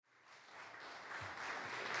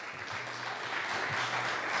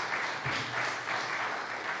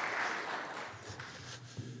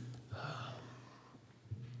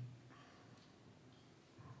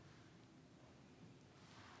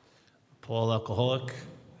Paul Alcoholic.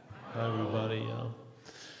 Hi, everybody.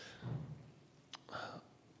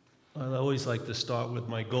 I always like to start with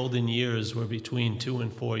my golden years were between 2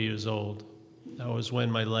 and 4 years old. That was when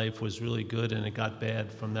my life was really good and it got bad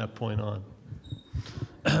from that point on.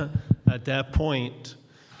 At that point,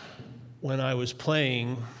 when I was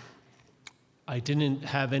playing, I didn't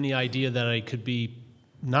have any idea that I could be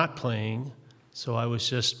not playing, so I was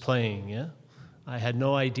just playing, yeah? I had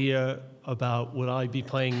no idea about would I be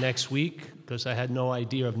playing next week, because I had no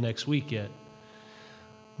idea of next week yet.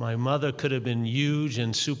 My mother could have been huge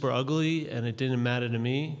and super ugly, and it didn't matter to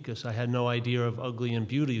me, because I had no idea of ugly and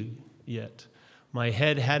beauty yet. My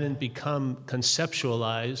head hadn't become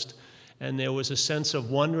conceptualized, and there was a sense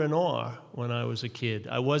of wonder and awe when I was a kid.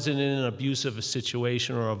 I wasn't in an abusive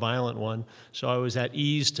situation or a violent one, so I was at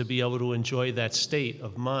ease to be able to enjoy that state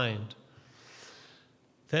of mind.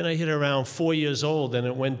 Then I hit around 4 years old, and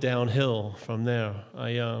it went downhill from there.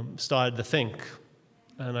 I started to think,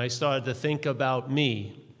 and I started to think about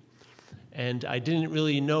me. And I didn't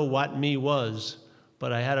really know what me was,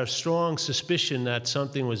 but I had a strong suspicion that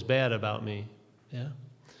something was bad about me. Yeah?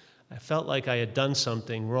 I felt like I had done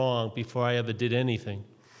something wrong before I ever did anything.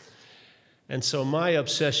 And so my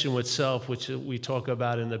obsession with self, which we talk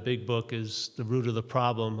about in the big book, is the root of the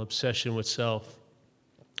problem, obsession with self.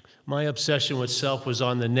 My obsession with self was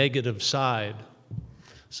on the negative side.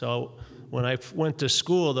 So when I went to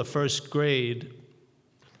school, the first grade,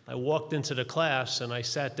 I walked into the class and I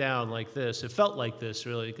sat down like this. It felt like this,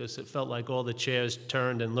 really, because it felt like all the chairs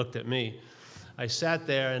turned and looked at me. I sat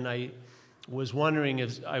there and I was wondering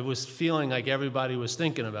if I was feeling like everybody was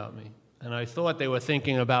thinking about me. And I thought they were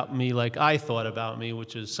thinking about me like I thought about me,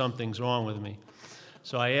 which is something's wrong with me.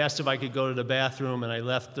 So I asked if I could go to the bathroom, and I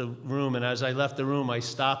left the room. And as I left the room, I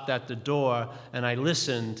stopped at the door, and I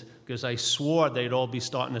listened, because I swore they'd all be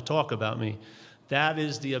starting to talk about me. That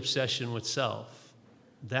is the obsession with self.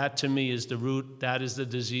 That, to me, is the root. That is the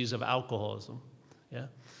disease of alcoholism. Yeah.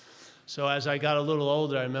 So as I got a little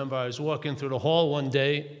older, I remember I was walking through the hall one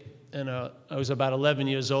day, and I was about 11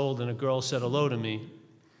 years old, and a girl said hello to me.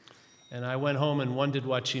 And I went home and wondered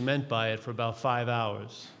what she meant by it for about 5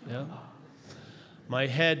 hours. Yeah. My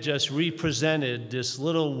head just represented this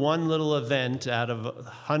one little event out of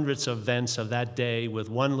hundreds of events of that day with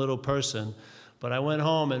one little person. But I went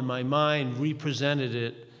home and my mind represented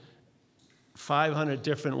it 500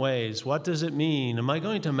 different ways. What does it mean? Am I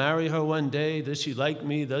going to marry her one day? Does she like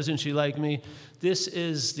me? Doesn't she like me? This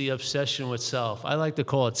is the obsession with self. I like to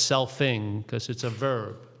call it selfing because it's a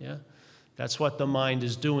verb. Yeah? That's what the mind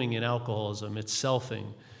is doing in alcoholism. It's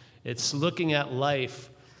selfing. It's looking at life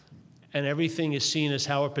and everything is seen as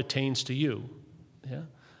how it pertains to you. Yeah?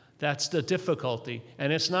 That's the difficulty.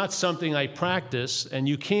 And it's not something I practice, and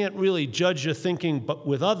you can't really judge your thinking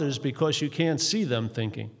with others because you can't see them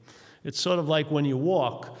thinking. It's sort of like when you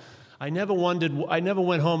walk. I never went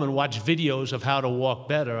home and watched videos of how to walk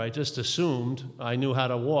better. I just assumed I knew how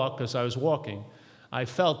to walk because I was walking. I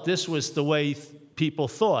felt this was the way people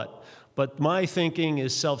thought, but my thinking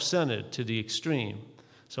is self-centered to the extreme.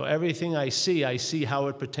 So everything I see how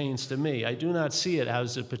it pertains to me. I do not see it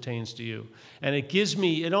as it pertains to you. And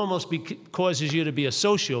it almost causes you to be a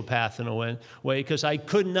sociopath in a way, because I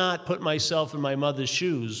could not put myself in my mother's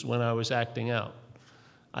shoes when I was acting out.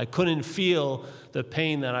 I couldn't feel the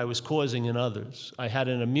pain that I was causing in others. I had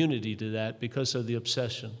an immunity to that because of the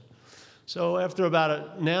obsession. So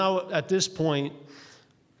now at this point,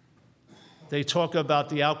 they talk about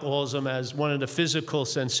the alcoholism as one of the physical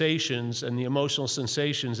sensations, and the emotional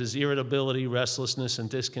sensations is irritability, restlessness, and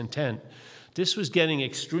discontent. This was getting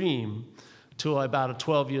extreme till about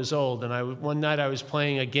 12 years old. And one night I was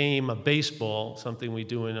playing a game of baseball, something we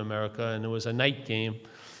do in America, and it was a night game.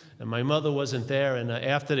 And my mother wasn't there. And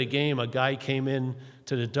after the game, a guy came in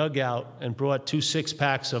to the dugout and brought 2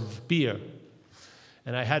 6-packs of beer.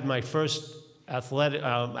 And I had my first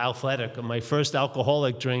my first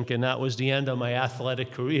alcoholic drink, and that was the end of my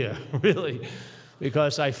athletic career, really,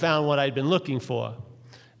 because I found what I'd been looking for.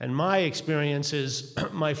 And my experience is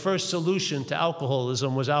my first solution to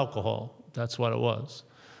alcoholism was alcohol. That's what it was.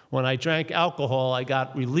 When I drank alcohol, I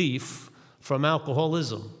got relief from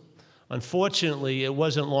alcoholism. Unfortunately, it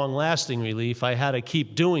wasn't long-lasting relief. I had to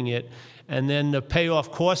keep doing it, and then the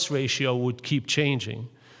payoff-cost ratio would keep changing.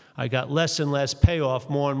 I got less and less payoff,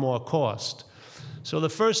 more and more cost. So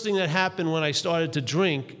the first thing that happened when I started to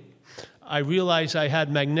drink, I realized I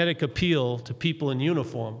had magnetic appeal to people in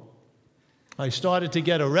uniform. I started to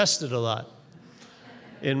get arrested a lot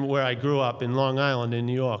in where I grew up, in Long Island, in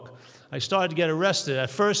New York. I started to get arrested.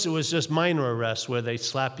 At first, it was just minor arrests where they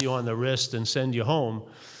slap you on the wrist and send you home.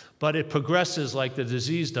 but it progresses like the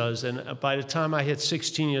disease does. And by the time I hit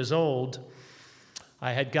 16 years old,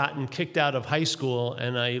 I had gotten kicked out of high school,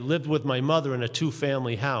 and I lived with my mother in a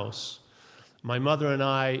two-family house. My mother and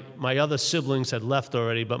I, my other siblings had left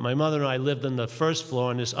already, but my mother and I lived on the first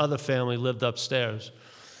floor, and this other family lived upstairs.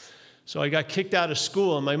 So I got kicked out of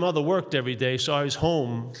school, and my mother worked every day, so I was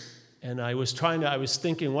home, and I was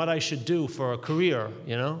thinking what I should do for a career,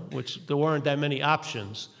 which there weren't that many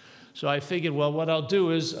options. So I figured, well, what I'll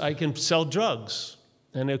do is I can sell drugs,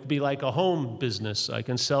 and it could be like a home business. I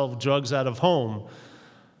can sell drugs out of home.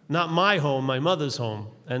 Not my home, my mother's home.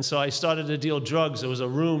 And so I started to deal drugs. There was a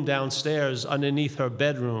room downstairs underneath her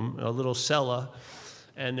bedroom, a little cellar,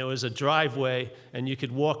 and there was a driveway, and you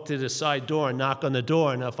could walk to the side door and knock on the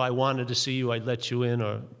door, and if I wanted to see you, I'd let you in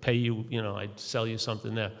or pay you, I'd sell you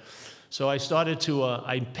something there. So I started to,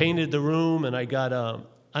 I painted the room, and I got,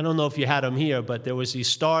 I don't know if you had them here, but there was these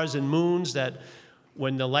stars and moons that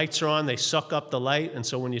when the lights are on, they suck up the light, and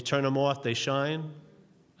so when you turn them off, they shine.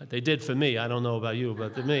 They did for me. I don't know about you,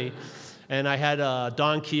 but for me. And I had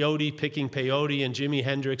Don Quixote picking peyote and Jimi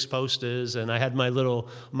Hendrix posters, and I had my little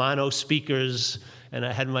mono speakers, and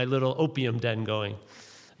I had my little opium den going.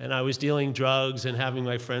 And I was dealing drugs and having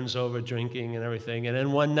my friends over drinking and everything. And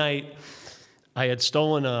then one night, I had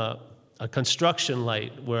stolen a construction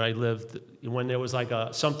light where I lived. When there was like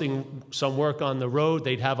some work on the road,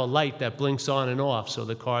 they'd have a light that blinks on and off so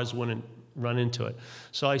the cars wouldn't run into it.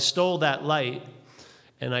 So I stole that light,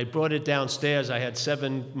 and I brought it downstairs. I had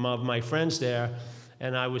 7 of my friends there,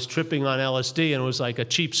 and I was tripping on LSD, and it was like a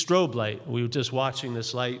cheap strobe light. We were just watching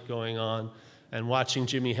this light going on and watching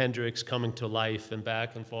Jimi Hendrix coming to life and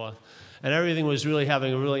back and forth. And everything was really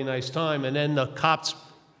having a really nice time. And then the cops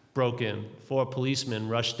broke in. 4 policemen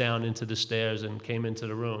rushed down into the stairs and came into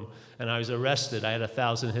the room. And I was arrested. I had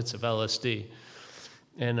 1,000 hits of LSD.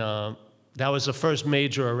 And that was the first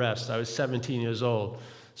major arrest. I was 17 years old.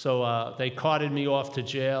 So they carted me off to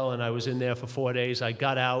jail, and I was in there for 4 days. I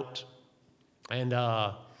got out and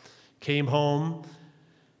came home,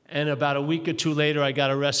 and about a week or 2 later, I got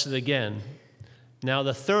arrested again. Now,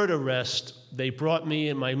 the third arrest, they brought me,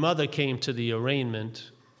 and my mother came to the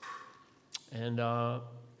arraignment. And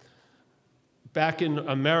back in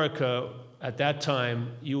America, at that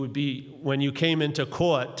time, when you came into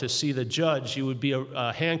court to see the judge, you would be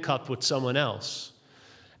handcuffed with someone else.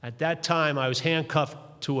 At that time, I was handcuffed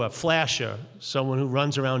to a flasher, someone who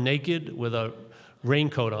runs around naked with a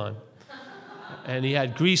raincoat on. And he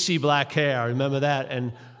had greasy black hair, I remember that.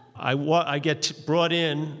 And I get brought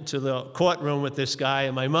in to the courtroom with this guy,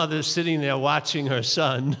 and my mother's sitting there watching her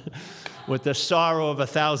son with the sorrow of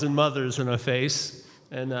 1,000 mothers in her face.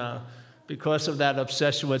 And because of that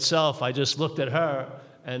obsession with self, I just looked at her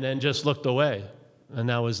and then just looked away. And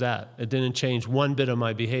that was that. It didn't change one bit of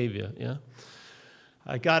my behavior, yeah?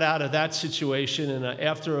 I got out of that situation, and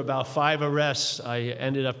after about 5 arrests, I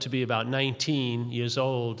ended up to be about 19 years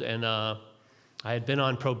old, and I had been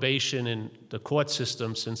on probation in the court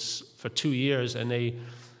system for 2 years, and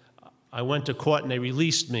I went to court and they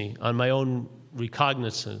released me on my own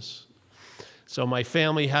recognizance. So my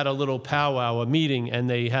family had a little powwow, a meeting, and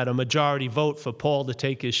they had a majority vote for Paul to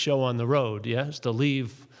take his show on the road, yes, to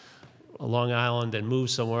leave Long Island and move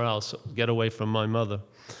somewhere else, get away from my mother.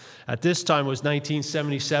 At this time, it was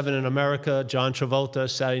 1977 in America, John Travolta,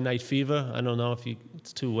 Saturday Night Fever. I don't know if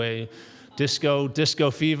it's two-way.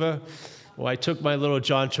 Disco Fever. Well, I took my little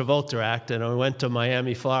John Travolta act and I went to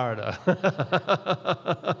Miami, Florida.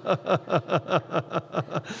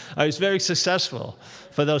 I was very successful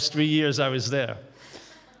for those 3 years I was there.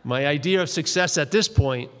 My idea of success at this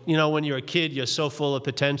point, when you're a kid, you're so full of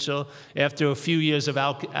potential. After a few years of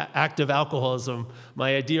active alcoholism,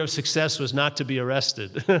 my idea of success was not to be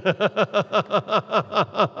arrested.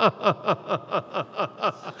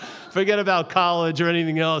 Forget about college or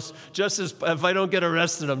anything else. Just if I don't get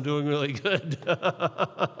arrested, I'm doing really good.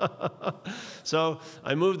 So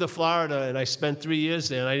I moved to Florida, and I spent 3 years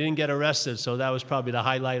there, and I didn't get arrested, so that was probably the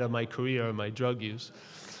highlight of my career and my drug use.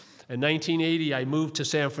 In 1980, I moved to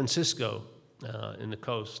San Francisco in the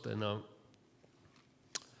coast, and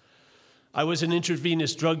I was an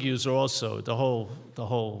intravenous drug user also, the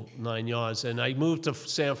whole 9 yards. And I moved to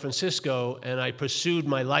San Francisco, and I pursued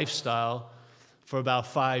my lifestyle for about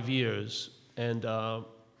 5 years. And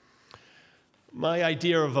my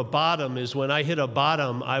idea of a bottom is when I hit a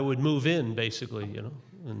bottom, I would move in, basically,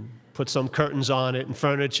 and put some curtains on it and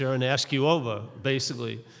furniture and ask you over,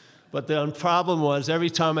 basically. But the problem was every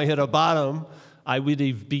time I hit a bottom, I would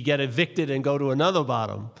get evicted and go to another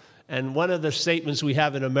bottom. And one of the statements we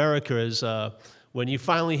have in America is When you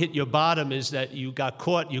finally hit your bottom is that you got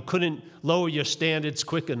caught, you couldn't lower your standards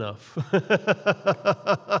quick enough.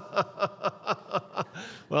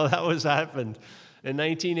 Well, that was happened. In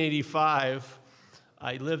 1985,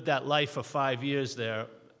 I lived that life for 5 years there,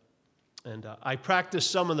 and I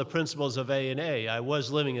practiced some of the principles of A&A. I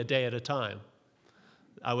was living a day at a time.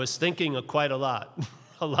 I was thinking quite a lot.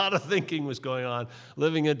 A lot of thinking was going on,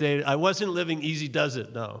 living a day. I wasn't living easy does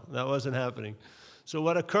it, no, that wasn't happening. So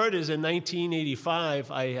what occurred is in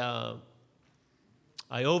 1985, I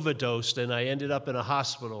overdosed and I ended up in a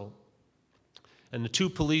hospital. And the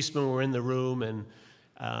 2 policemen were in the room, and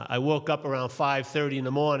I woke up around 5:30 in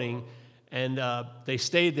the morning, and they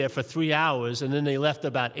stayed there for 3 hours, and then they left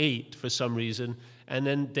about 8 for some reason, and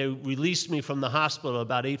then they released me from the hospital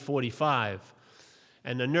about 8:45.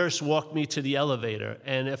 And the nurse walked me to the elevator.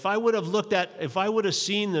 And if I would have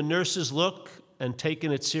seen the nurse's look and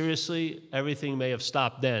taken it seriously, everything may have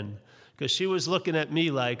stopped then. Because she was looking at me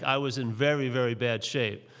like I was in very, very bad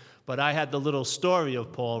shape. But I had the little story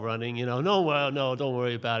of Paul running, no, don't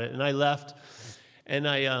worry about it. And I left, and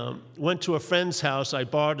I went to a friend's house. I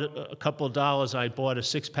borrowed a couple of dollars. I bought a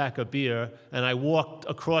 6-pack of beer, and I walked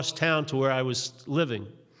across town to where I was living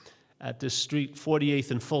at this street, 48th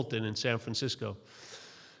and Fulton in San Francisco.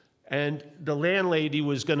 And the landlady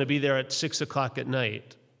was going to be there at 6 o'clock at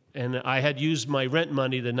night. And I had used my rent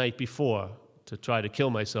money the night before to try to kill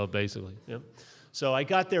myself, basically. Yeah? So I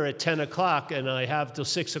got there at 10 o'clock, and I have till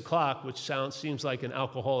 6 o'clock, which seems like an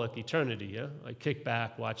alcoholic eternity. Yeah? I kick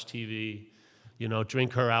back, watch TV,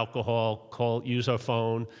 drink her alcohol, use her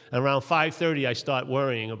phone. And around 5:30, I start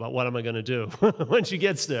worrying about what am I going to do when she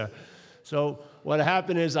gets there. So what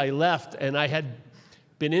happened is I left, and I had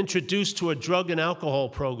been introduced to a drug and alcohol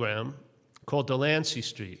program called Delancey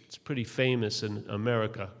Street. It's pretty famous in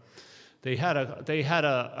America. They had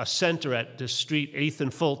a center at this street, 8th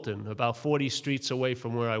and Fulton, about 40 streets away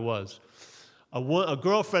from where I was. A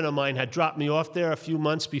girlfriend of mine had dropped me off there a few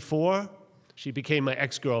months before. She became my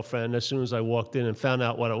ex-girlfriend as soon as I walked in and found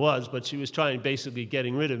out what it was, but she was basically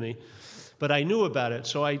getting rid of me. But I knew about it,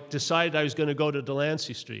 so I decided I was going to go to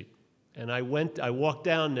Delancey Street. And I walked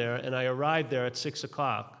down there, and I arrived there at 6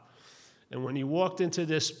 o'clock. And when you walked into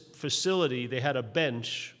this facility, they had a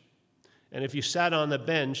bench. And if you sat on the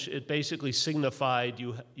bench, it basically signified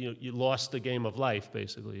you lost the game of life,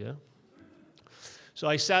 basically, yeah? So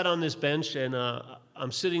I sat on this bench, and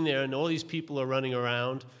I'm sitting there, and all these people are running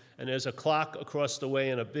around. And there's a clock across the way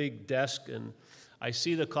and a big desk. And I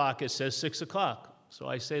see the clock, it says 6 o'clock. So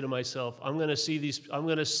I say to myself, I'm going to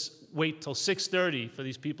wait till 6:30 for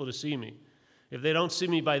these people to see me. If they don't see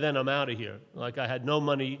me by then, I'm out of here. Like, I had no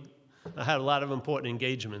money. I had a lot of important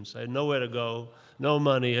engagements. I had nowhere to go, no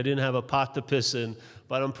money. I didn't have a pot to piss in.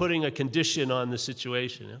 But I'm putting a condition on the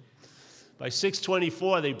situation. Yeah? By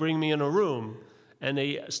 6:24, they bring me in a room, and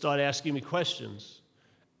they start asking me questions.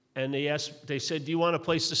 And they said, do you want a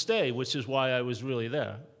place to stay? Which is why I was really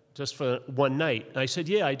there, just for one night. And I said,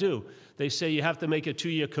 yeah, I do. They say you have to make a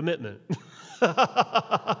 2-year commitment.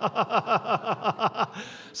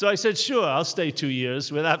 So I said, sure, I'll stay 2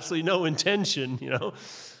 years with absolutely no intention,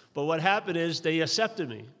 But what happened is they accepted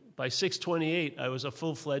me. By 6:28, I was a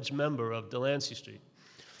full-fledged member of Delancey Street.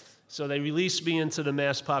 So they released me into the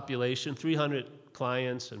mass population, 300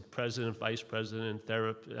 clients and president, vice president,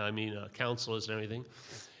 counselors and everything.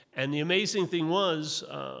 And the amazing thing was,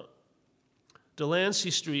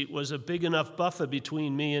 Delancey Street was a big enough buffer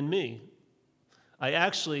between me and me.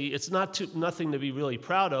 It's nothing to be really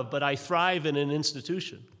proud of, but I thrive in an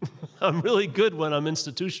institution. I'm really good when I'm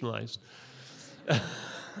institutionalized.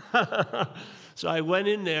 So I went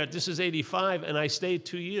in there, this is 85, and I stayed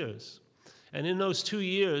 2 years. And in those 2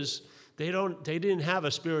 years, they didn't have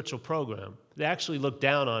a spiritual program. They actually looked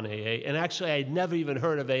down on AA, and actually I'd never even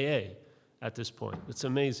heard of AA at this point. It's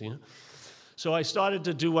amazing. So I started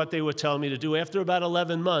to do what they were telling me to do. After about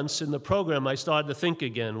 11 months in the program, I started to think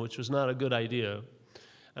again, which was not a good idea.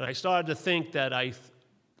 And I started to think that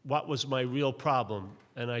what was my real problem?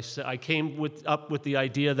 And I came up with the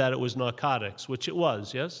idea that it was narcotics, which it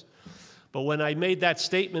was, yes? But when I made that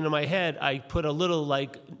statement in my head, I put a little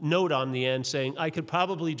note on the end saying I could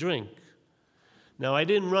probably drink. Now, I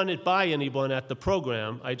didn't run it by anyone at the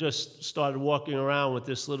program. I just started walking around with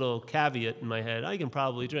this little caveat in my head, I can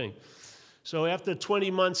probably drink. So after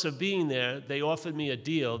 20 months of being there, they offered me a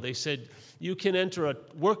deal. They said, you can enter a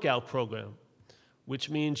workout program, which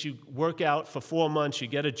means you work out for 4 months, you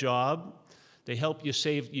get a job, they help you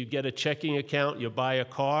save, you get a checking account, you buy a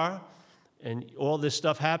car, and all this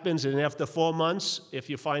stuff happens, and after 4 months, if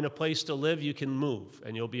you find a place to live, you can move,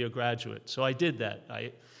 and you'll be a graduate. So I did that.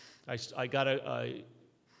 I got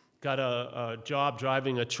a job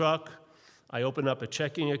driving a truck. I opened up a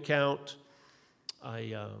checking account.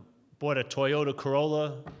 I bought a Toyota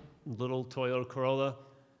Corolla, little Toyota Corolla,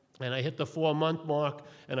 and I hit the 4-month mark,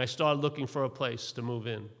 and I started looking for a place to move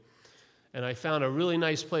in. And I found a really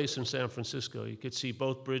nice place in San Francisco. You could see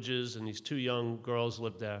both bridges, and these 2 young girls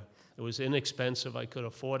lived there. It was inexpensive. I could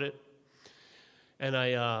afford it. And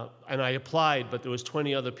I applied, but there was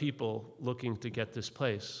 20 other people looking to get this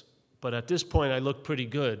place. But at this point, I looked pretty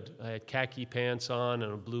good. I had khaki pants on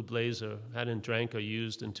and a blue blazer. Hadn't drank or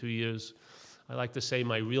used in 2 years. I like to say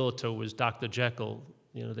my realtor was Dr. Jekyll.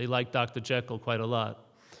 You know, they liked Dr. Jekyll quite a lot.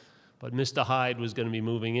 But Mr. Hyde was going to be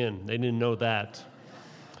moving in. They didn't know that.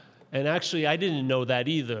 And actually, I didn't know that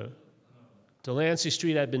either. Delancey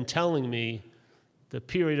Street had been telling me the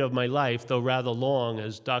period of my life, though rather long,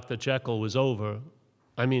 as Dr. Jekyll was over.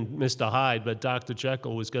 I mean, Mr. Hyde, but Dr.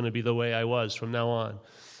 Jekyll was going to be the way I was from now on.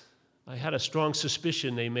 I had a strong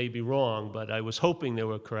suspicion they may be wrong, but I was hoping they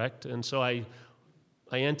were correct. And so I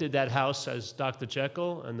entered that house as Dr.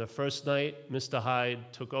 Jekyll, and the first night, Mr. Hyde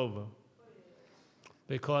took over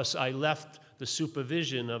because I left the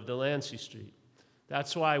supervision of Delancey Street.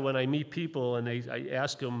 That's why when I meet people and I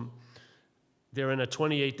ask them, they're in a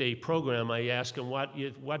 28-day program, I ask them,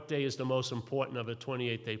 what day is the most important of a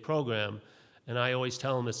 28-day program? And I always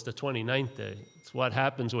tell them it's the 29th day. It's what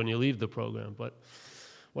happens when you leave the program. But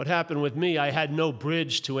what happened with me, I had no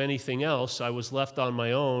bridge to anything else. I was left on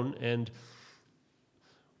my own, and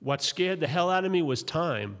what scared the hell out of me was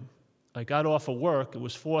time. I got off of work, it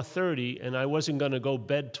was 4:30, and I wasn't going to go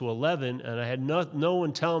bed to 11, and I had no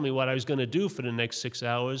one telling me what I was going to do for the next 6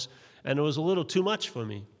 hours, and it was a little too much for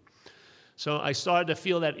me. So I started to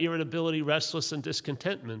feel that irritability, restless, and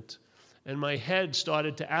discontentment, and my head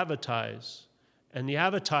started to advertise, and the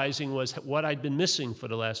advertising was what I'd been missing for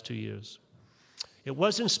the last 2 years. It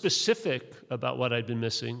wasn't specific about what I'd been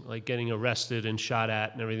missing, like getting arrested and shot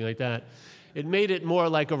at and everything like that. It made it more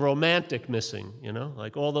like a romantic missing, you know,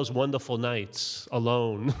 like all those wonderful nights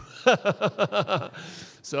alone. But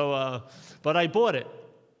I bought it.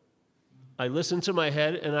 I listened to my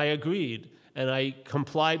head, and I agreed, and I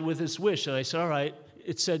complied with his wish, and I said, all right.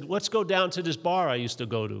 It said, let's go down to this bar I used to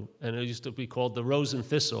go to, and it used to be called the Rose and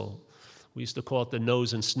Thistle. We used to call it the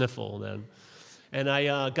Nose and Sniffle then. And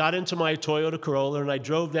I got into my Toyota Corolla, and I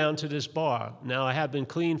drove down to this bar. Now, I have been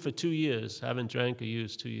clean for 2 years, haven't drank or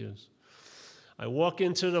used 2 years. I walk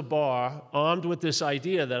into the bar armed with this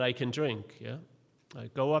idea that I can drink, yeah? I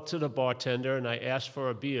go up to the bartender, and I ask for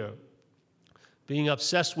a beer. Being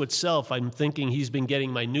obsessed with self, I'm thinking he's been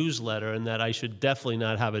getting my newsletter and that I should definitely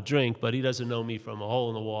not have a drink, but he doesn't know me from a hole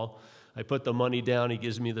in the wall. I put the money down, he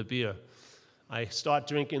gives me the beer. I start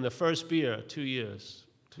drinking the first beer, 2 years.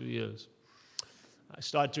 I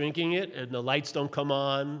start drinking it, and the lights don't come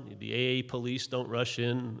on, the AA police don't rush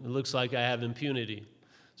in. It looks like I have impunity.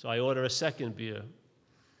 So I order a second beer.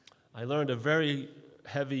 I learned a very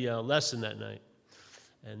heavy lesson that night,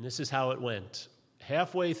 and this is how it went.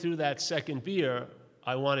 Halfway through that second beer,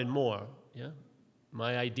 I wanted more, yeah?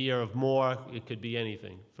 My idea of more, it could be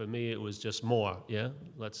anything. For me, it was just more, yeah?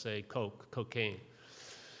 Let's say cocaine.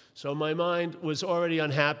 So my mind was already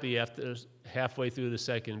unhappy after halfway through the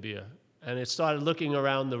second beer. And it started looking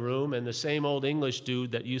around the room, and the same old English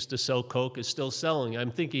dude that used to sell coke is still selling. I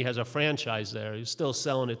think he has a franchise there. He's still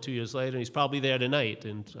selling it 2 years later, and he's probably there tonight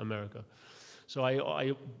in America. So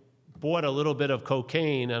I bought a little bit of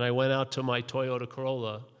cocaine, and I went out to my Toyota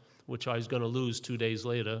Corolla, which I was going to lose 2 days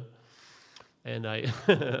later. And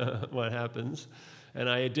what happens? And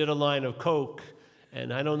I did a line of coke,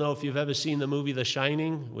 and I don't know if you've ever seen the movie The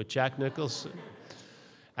Shining with Jack Nicholson.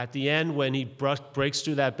 At the end, when he breaks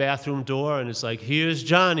through that bathroom door and it's like, here's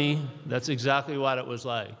Johnny, that's exactly what it was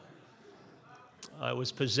like. I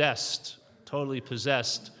was possessed, totally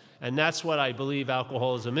possessed. And that's what I believe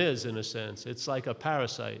alcoholism is, in a sense. It's like a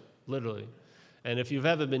parasite, literally. And if you've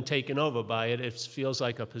ever been taken over by it, it feels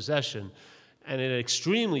like a possession. And it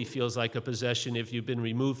extremely feels like a possession if you've been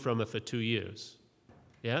removed from it for 2 years.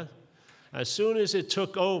 Yeah? As soon as it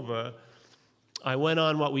took over, I went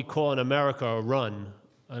on what we call in America a run.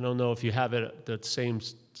 I don't know if you have it, the same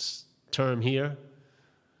term here.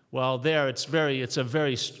 Well, there it's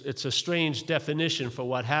a strange definition for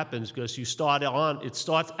what happens, because it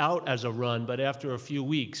starts out as a run, but after a few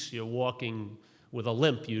weeks you're walking with a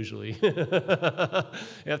limp usually.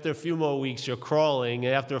 After a few more weeks you're crawling,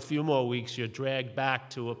 and after a few more weeks you're dragged back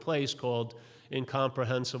to a place called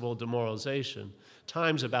incomprehensible demoralization.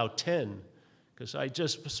 Times about 10. Because I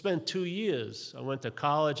just spent 2 years. I went to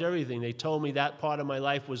college, everything. They told me that part of my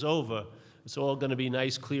life was over. It's all going to be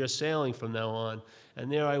nice, clear sailing from now on.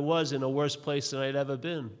 And there I was in a worse place than I'd ever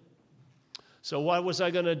been. So what was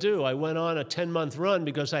I going to do? I went on a 10-month run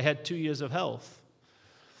because I had 2 years of health.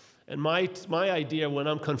 And my idea when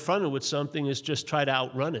I'm confronted with something is just try to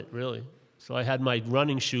outrun it, really. So I had my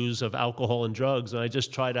running shoes of alcohol and drugs, and I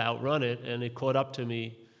just tried to outrun it, and it caught up to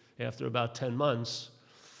me after about 10 months.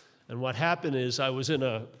 And what happened is I went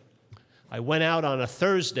out on a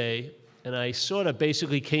Thursday, and I sort of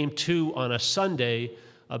basically came to on a Sunday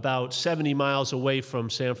about 70 miles away from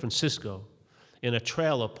San Francisco in a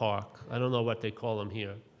trailer park. I don't know what they call them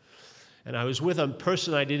here. And I was with a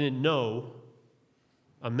person I didn't know,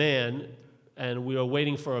 a man, and we were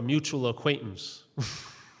waiting for a mutual acquaintance.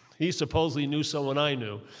 He supposedly knew someone I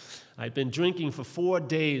knew. I'd been drinking for 4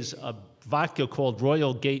 days a vodka called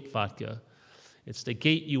Royal Gate vodka. It's the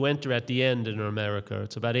gate you enter at the end in America.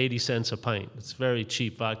 It's about 80 cents a pint. It's very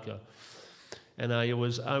cheap vodka. And I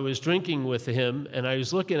was drinking with him, and I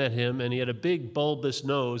was looking at him, and he had a big bulbous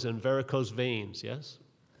nose and varicose veins, yes?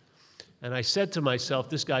 And I said to myself,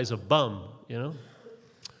 this guy's a bum, you know?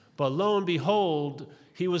 But lo and behold,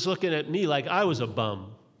 he was looking at me like I was a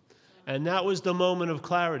bum. And that was the moment of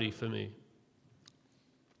clarity for me.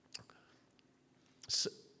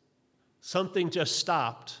 Something just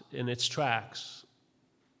stopped in its tracks.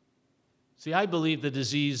 See, I believe the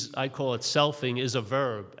disease, I call it selfing, is a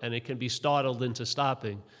verb, and it can be startled into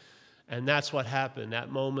stopping. And that's what happened.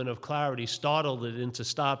 That moment of clarity startled it into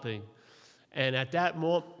stopping. And at that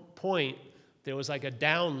point, there was like a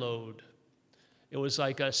download. It was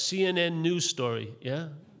like a CNN news story, yeah?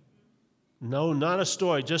 No, not a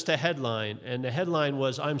story, just a headline. And the headline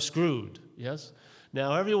was, I'm screwed, yes?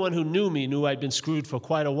 Now, everyone who knew me knew I'd been screwed for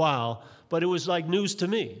quite a while, but it was like news to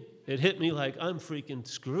me. It hit me like, I'm freaking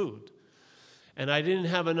screwed. And I didn't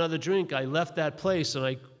have another drink. I left that place, and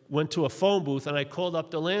I went to a phone booth, and I called up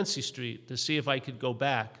Delancey Street to see if I could go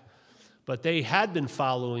back. But they had been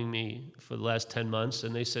following me for the last 10 months,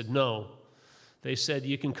 and they said no. They said,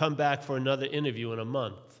 you can come back for another interview in a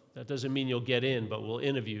month. That doesn't mean you'll get in, but we'll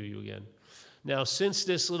interview you again. Now, since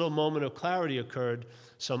this little moment of clarity occurred,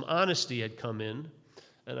 some honesty had come in,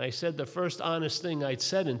 and I said the first honest thing I'd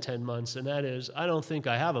said in 10 months, and that is, I don't think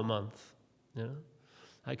I have a month. You know?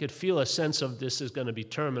 I could feel a sense of this is going to be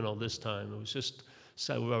terminal this time. It was just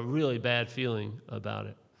a really bad feeling about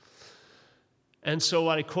it. And so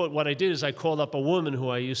what I did is I called up a woman who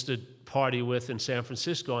I used to party with in San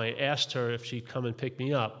Francisco. I asked her if she'd come and pick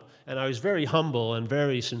me up. And I was very humble and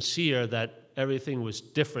very sincere that everything was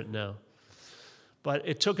different now. But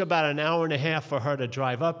it took about an hour and a half for her to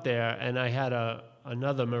drive up there, and I had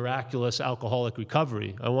another miraculous alcoholic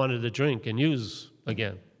recovery. I wanted to drink and use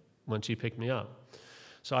again when she picked me up.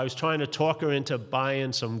 So I was trying to talk her into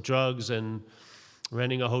buying some drugs and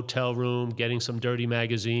renting a hotel room, getting some dirty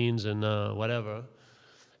magazines and whatever.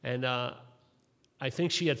 And I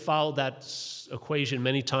think she had followed that equation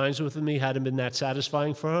many times with me, hadn't been that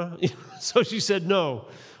satisfying for her. So she said, no,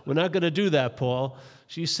 we're not going to do that, Paul.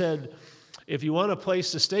 She said, if you want a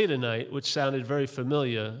place to stay tonight, which sounded very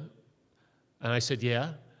familiar, and I said,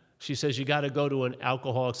 yeah. She says, you got to go to an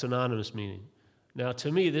Alcoholics Anonymous meeting. Now,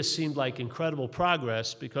 to me, this seemed like incredible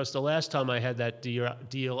progress because the last time I had that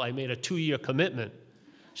deal, I made a 2-year commitment.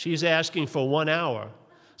 She's asking for 1 hour.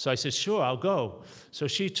 So I said, sure, I'll go. So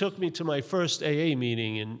she took me to my first AA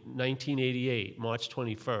meeting in 1988, March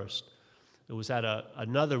 21st. It was at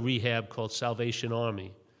another rehab called Salvation Army.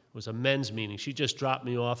 It was a men's meeting. She just dropped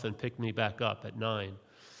me off and picked me back up at 9.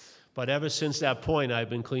 But ever since that point, I've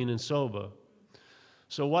been clean and sober.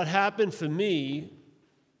 So what happened for me,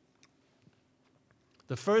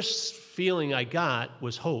 the first feeling I got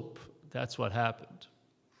was hope. That's what happened.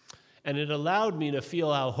 And it allowed me to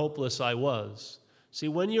feel how hopeless I was. See,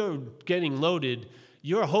 when you're getting loaded,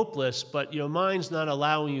 you're hopeless, but your mind's not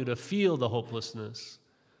allowing you to feel the hopelessness.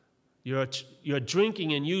 Your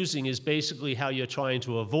drinking and using is basically how you're trying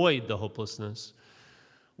to avoid the hopelessness.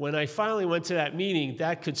 When I finally went to that meeting,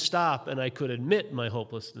 that could stop, and I could admit my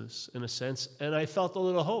hopelessness, in a sense, and I felt a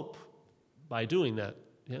little hope by doing that,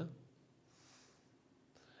 yeah?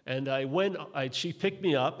 And she picked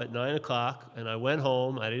me up at 9 o'clock, and I went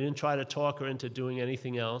home. I didn't try to talk her into doing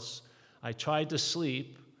anything else. I tried to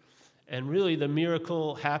sleep, and really the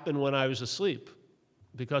miracle happened when I was asleep.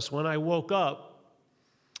 Because when I woke up,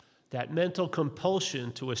 that mental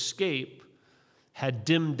compulsion to escape had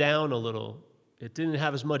dimmed down a little. It didn't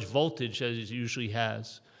have as much voltage as it usually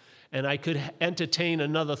has. And I could entertain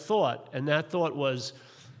another thought, and that thought was,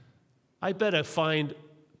 I better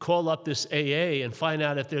call up this AA and find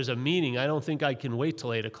out if there's a meeting. I don't think I can wait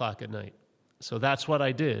till 8 o'clock at night. So that's what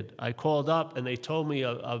I did. I called up, and they told me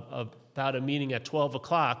about a meeting at 12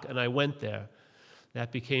 o'clock, and I went there.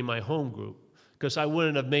 That became my home group, because I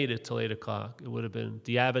wouldn't have made it till 8 o'clock. It would have been,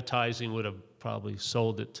 the advertising would have probably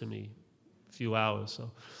sold it to me a few hours.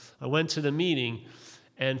 So I went to the meeting,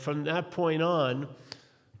 and from that point on,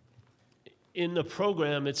 in the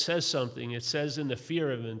program, it says something. It says in the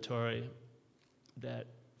fear inventory that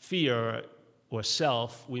fear or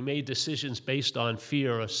self, we made decisions based on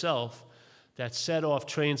fear or self that set off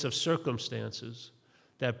trains of circumstances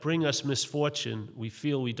that bring us misfortune we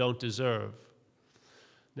feel we don't deserve.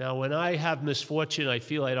 Now, when I have misfortune I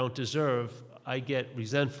feel I don't deserve, I get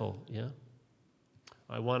resentful, yeah?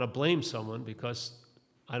 I want to blame someone because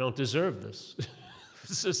I don't deserve this.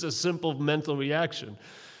 It's just a simple mental reaction.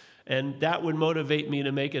 And that would motivate me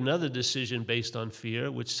to make another decision based on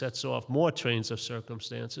fear, which sets off more trains of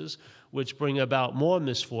circumstances, which bring about more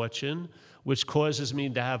misfortune, which causes me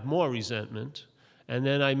to have more resentment. And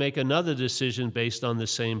then I make another decision based on the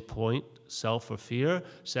same point, self or fear,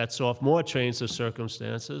 sets off more trains of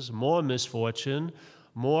circumstances, more misfortune,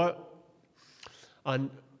 more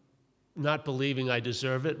not believing I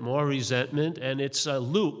deserve it, more resentment, and it's a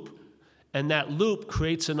loop. And that loop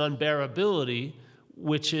creates an unbearability,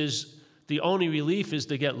 which is the only relief is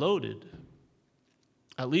to get loaded.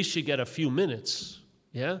 At least you get a few minutes,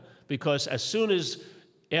 yeah? Because as soon as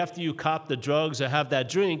after you cop the drugs or have that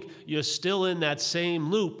drink, you're still in that same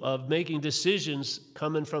loop of making decisions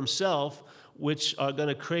coming from self, which are going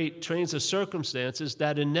to create trains of circumstances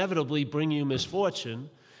that inevitably bring you misfortune,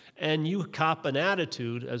 and you cop an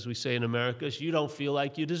attitude, as we say in America, you don't feel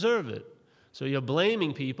like you deserve it. So you're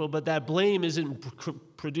blaming people, but that blame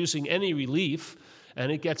isn't producing any relief,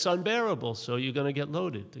 and it gets unbearable, so you're going to get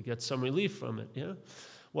loaded to get some relief from it. Yeah?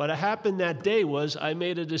 What happened that day was I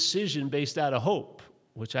made a decision based out of hope,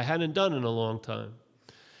 which I hadn't done in a long time.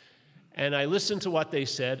 And I listened to what they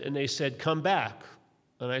said, and they said, come back.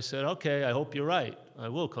 And I said, okay, I hope you're right. I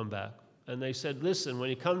will come back. And they said, listen, when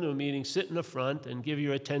you come to a meeting, sit in the front and give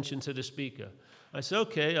your attention to the speaker. I said,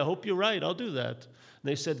 okay, I hope you're right. I'll do that. And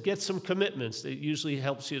they said, get some commitments. It usually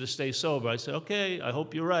helps you to stay sober. I said, okay, I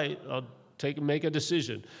hope you're right. I'll make a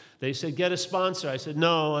decision. They said, get a sponsor. I said,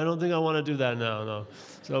 no, I don't think I want to do that now, no.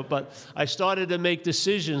 So, but I started to make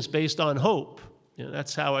decisions based on hope. You know,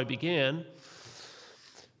 that's how I began.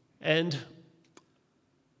 And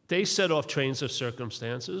they set off trains of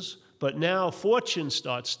circumstances, but now fortune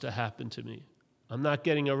starts to happen to me. I'm not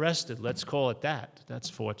getting arrested. Let's call it that. That's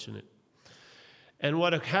fortunate. And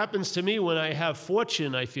what happens to me when I have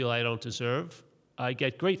fortune I feel I don't deserve, I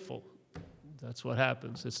get grateful. That's what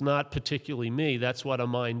happens. It's not particularly me. That's what a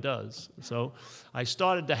mind does. So I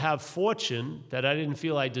started to have fortune that I didn't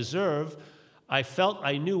feel I deserved. I felt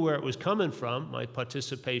I knew where it was coming from, my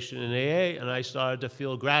participation in AA, and I started to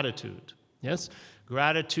feel gratitude. Yes?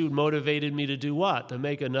 Gratitude motivated me to do what? To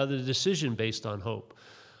make another decision based on hope.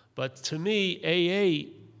 But to me,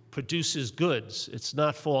 AA produces goods. It's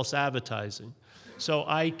not false advertising. So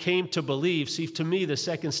I came to believe, see, to me, the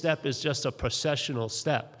second step is just a processional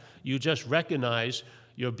step. You just recognize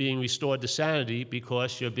you're being restored to sanity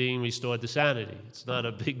because you're being restored to sanity. It's not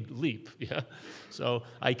a big leap, yeah? So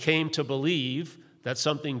I came to believe that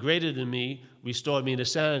something greater than me restored me to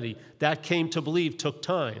sanity. That came to believe took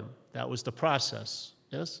time. That was the process,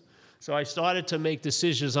 yes? So I started to make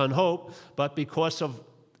decisions on hope, but because of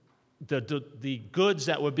the goods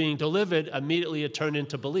that were being delivered, immediately it turned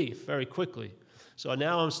into belief very quickly. So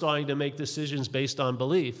now I'm starting to make decisions based on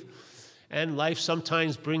belief. And life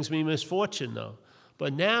sometimes brings me misfortune, though.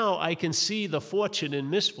 But now I can see the fortune in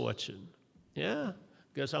misfortune. Yeah,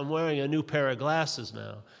 because I'm wearing a new pair of glasses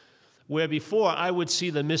now. Where before I would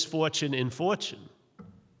see the misfortune in fortune.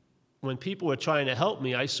 When people were trying to help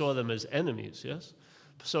me, I saw them as enemies, yes?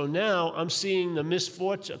 So now I'm seeing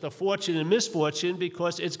the fortune in misfortune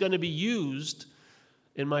because it's going to be used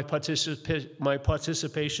in my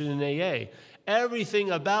participation in AA.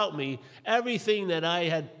 Everything about me, everything that I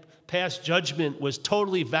had past judgment was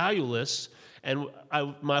totally valueless, and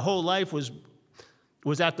my whole life was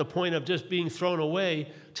at the point of just being thrown away.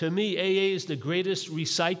 To me, AA is the greatest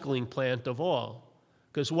recycling plant of all.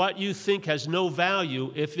 Because what you think has no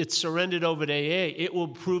value, if it's surrendered over to AA, it will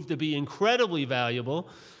prove to be incredibly valuable,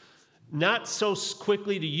 not so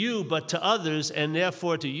quickly to you, but to others, and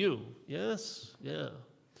therefore to you. Yes? Yeah.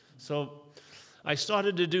 So I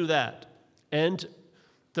started to do that. And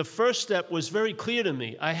the first step was very clear to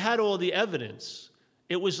me. I had all the evidence.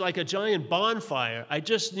 It was like a giant bonfire. I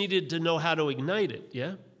just needed to know how to ignite it,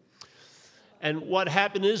 yeah? And what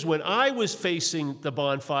happened is when I was facing the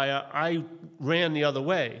bonfire, I ran the other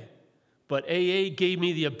way. But AA gave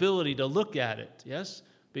me the ability to look at it, yes?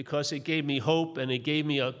 Because it gave me hope, and it gave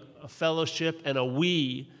me a fellowship and a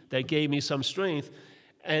we that gave me some strength.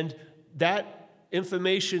 And that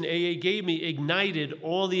information AA gave me ignited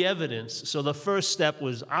all the evidence. So the first step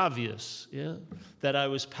was obvious, that I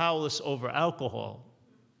was powerless over alcohol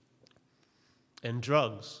and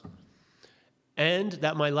drugs, and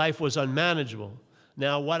that my life was unmanageable.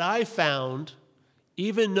 Now, what I found,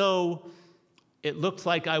 even though it looked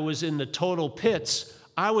like I was in the total pits,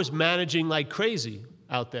 I was managing like crazy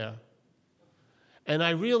out there. And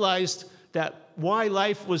I realized that why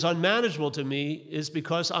life was unmanageable to me is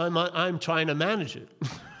because I'm trying to manage it.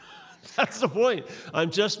 That's the point. I'm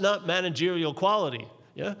just not managerial quality.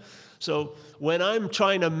 So when I'm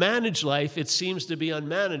trying to manage life, it seems to be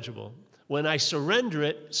unmanageable. When I surrender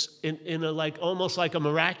it in a almost like a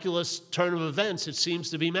miraculous turn of events, it seems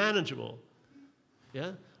to be manageable.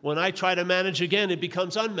 When I try to manage again, it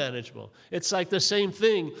becomes unmanageable. It's like the same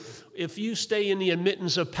thing. If you stay in the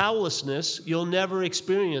admittance of powerlessness, you'll never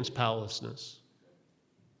experience powerlessness.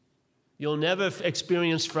 You'll never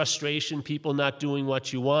experience frustration, people not doing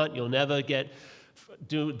what you want. You'll never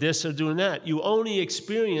do this or doing that. You only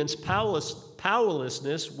experience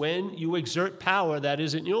powerlessness when you exert power that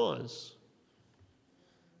isn't yours.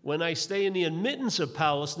 When I stay in the admittance of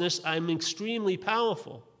powerlessness, I'm extremely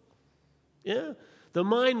powerful. The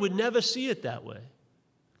mind would never see it that way.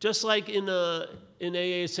 Just like in AA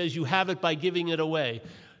it says you have it by giving it away.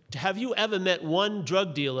 Have you ever met one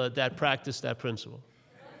drug dealer that practiced that principle?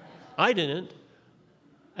 I didn't.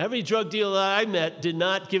 Every drug dealer I met did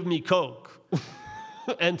not give me coke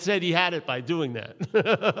and said he had it by doing that.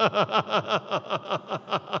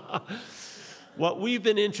 What we've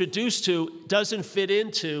been introduced to doesn't fit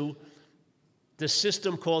into the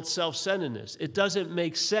system called self-centeredness. It doesn't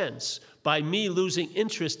make sense. By me losing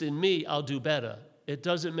interest in me, I'll do better. It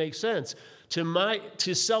doesn't make sense.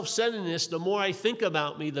 To self-centeredness, the more I think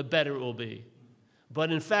about me, the better it will be.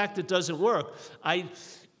 But in fact, it doesn't work.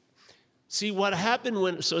 See what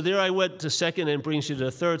happened so there I went to second and brings you to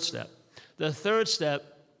the third step. The third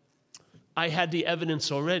step, I had the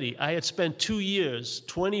evidence already. I had spent 2 years,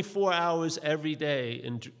 24 hours every day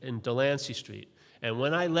in Delancey Street. And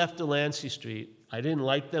when I left Delancey Street, I didn't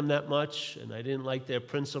like them that much, and I didn't like their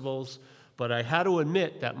principles, but I had to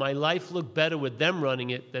admit that my life looked better with them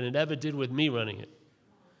running it than it ever did with me running it.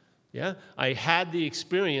 I had the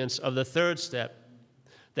experience of the third step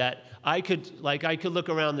that I could look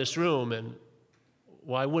around this room and,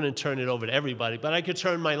 well, I wouldn't turn it over to everybody, but I could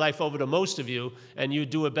turn my life over to most of you, and you'd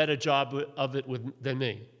do a better job of it than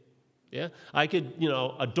me. I could,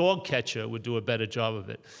 a dog catcher would do a better job of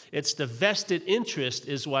it. It's the vested interest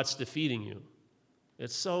is what's defeating you.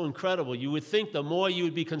 It's so incredible. You would think the more you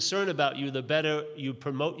would be concerned about you, the better you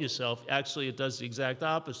promote yourself. Actually, it does the exact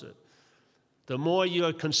opposite. The more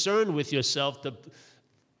you're concerned with yourself,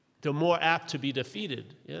 the more apt to be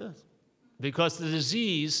defeated. Because the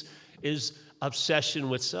disease is obsession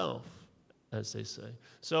with self, as they say.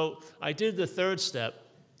 So I did the third step,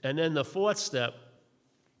 and then the fourth step,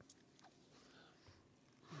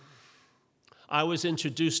 I was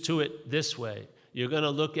introduced to it this way. You're going to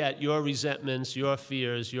look at your resentments, your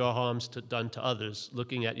fears, your harms done to others,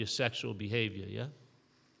 looking at your sexual behavior,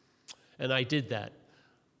 And I did that.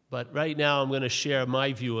 But right now I'm going to share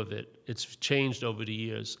my view of it. It's changed over the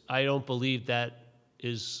years. I don't believe that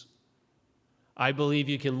is... I believe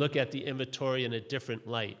you can look at the inventory in a different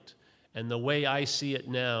light. And the way I see it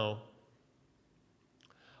now,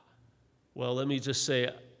 well, let me just say,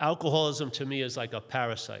 alcoholism to me is like a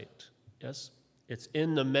parasite, It's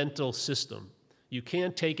in the mental system. You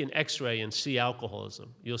can't take an x-ray and see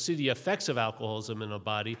alcoholism. You'll see the effects of alcoholism in a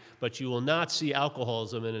body, but you will not see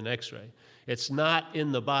alcoholism in an x-ray. It's not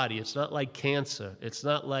in the body. It's not like cancer. It's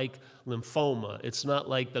not like lymphoma. It's not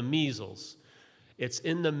like the measles. It's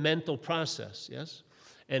in the mental process,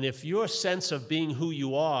 And if your sense of being who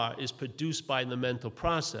you are is produced by the mental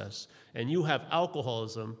process, and you have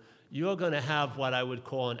alcoholism, you're going to have what I would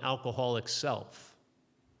call an alcoholic self.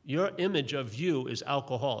 Your image of you is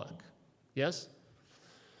alcoholic,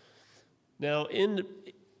 Now,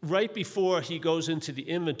 right before he goes into the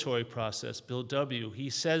inventory process, Bill W.,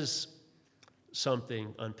 he says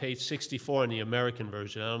something on page 64 in the American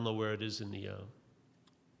version. I don't know where it is in the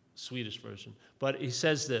Swedish version. But he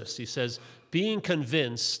says this. He says, being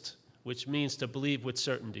convinced, which means to believe with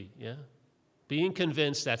certainty, Being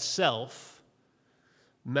convinced that self,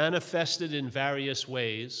 manifested in various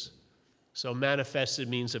ways, so manifested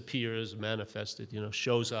means appears, manifested,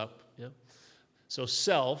 shows up, So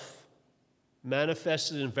self,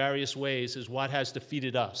 manifested in various ways, is what has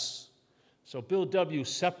defeated us. So Bill W.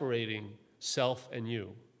 separating self and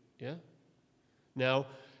you, Now,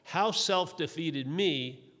 how self defeated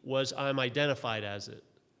me was I'm identified as it.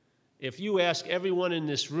 If you ask everyone in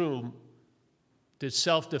this room did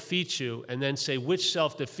self defeat you, and then say which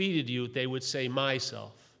self defeated you, they would say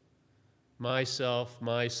myself. Myself,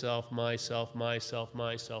 myself, myself, myself,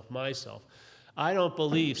 myself, myself. I don't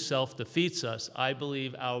believe self defeats us. I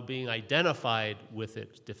believe our being identified with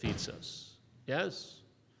it defeats us. Yes?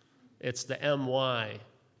 It's the MY.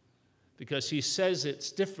 Because he says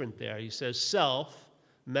it's different there. He says self,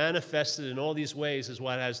 manifested in all these ways, is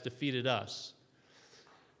what has defeated us.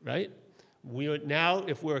 Right? We are now,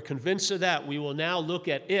 if we're convinced of that, we will now look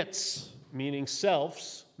at its, meaning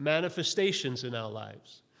self's, manifestations in our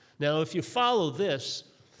lives. Now, if you follow this,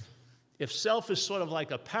 if self is sort of like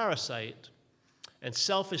a parasite, and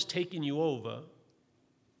self is taking you over,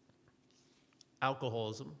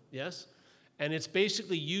 alcoholism, yes? And it's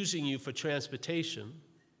basically using you for transportation,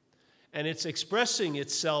 and it's expressing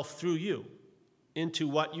itself through you into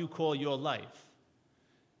what you call your life.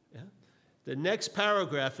 Yeah? The next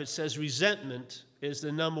paragraph, it says resentment is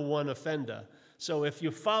the number one offender. So if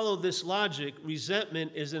you follow this logic,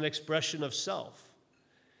 resentment is an expression of self.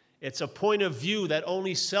 It's a point of view that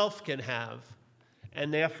only self can have,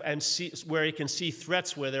 and see, where he can see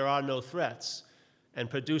threats where there are no threats, and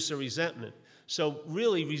produce a resentment. So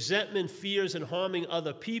really, resentment, fears, and harming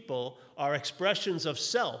other people are expressions of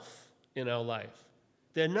self in our life.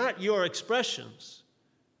 They're not your expressions.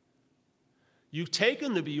 You take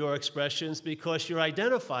them to be your expressions because you're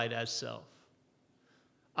identified as self.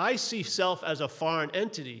 I see self as a foreign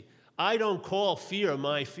entity. I don't call fear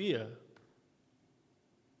my fear.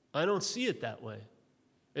 I don't see it that way.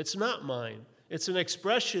 It's not mine. It's an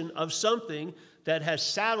expression of something that has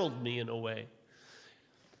saddled me in a way.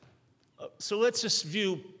 So let's just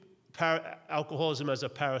view alcoholism as a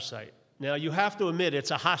parasite. Now, you have to admit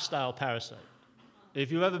it's a hostile parasite.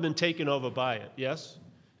 If you've ever been taken over by it, yes?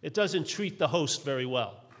 It doesn't treat the host very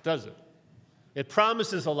well, does it? It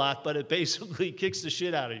promises a lot, but it basically kicks the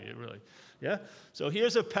shit out of you, really. Yeah? So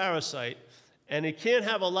here's a parasite, and it can't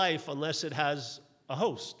have a life unless it has a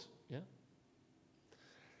host. Yeah?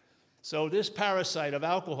 So this parasite of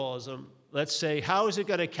alcoholism, let's say, how is it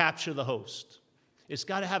going to capture the host? It's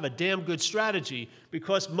got to have a damn good strategy,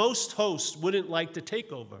 because most hosts wouldn't like to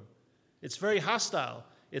take over. It's very hostile.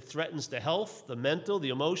 It threatens the health, the mental, the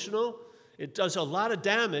emotional. It does a lot of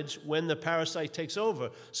damage when the parasite takes over.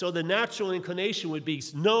 So the natural inclination would be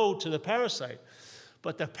no to the parasite.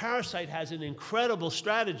 But the parasite has an incredible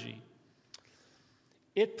strategy.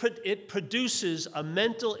 It produces a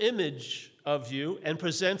mental image of you and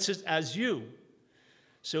presents it as you.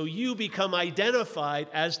 So you become identified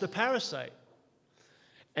as the parasite.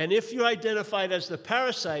 And if you're identified as the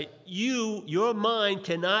parasite, your mind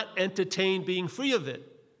cannot entertain being free of it.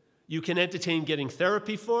 You can entertain getting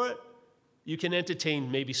therapy for it. You can entertain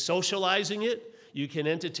maybe socializing it. You can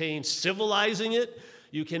entertain civilizing it.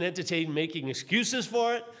 You can entertain making excuses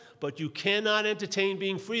for it. But you cannot entertain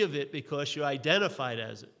being free of it because you're identified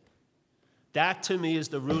as it. That, to me, is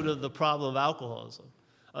the root of the problem of alcoholism.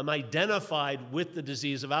 I'm identified with the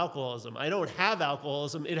disease of alcoholism. I don't have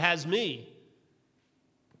alcoholism. It has me.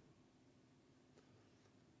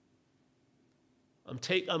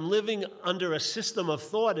 I'm living under a system of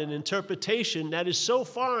thought and interpretation that is so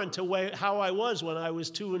foreign to how I was when I was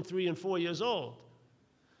 2 and 3 and 4 years old.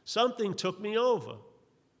 Something took me over.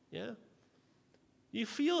 Yeah? You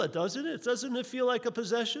feel it, doesn't it? Doesn't it feel like a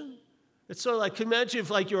possession? It's sort of like, imagine if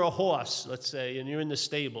like you're a horse, let's say, and you're in the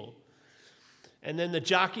stable. And then the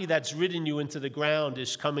jockey that's ridden you into the ground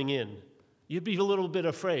is coming in. You'd be a little bit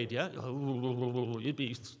afraid, yeah? You'd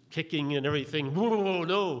be kicking and everything.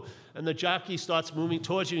 No. And the jockey starts moving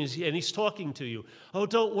towards you, and he's talking to you. Oh,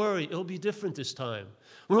 don't worry. It'll be different this time.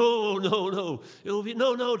 No. No,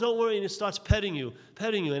 don't worry. And he starts petting you.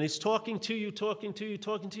 And he's talking to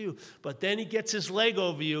you. But then he gets his leg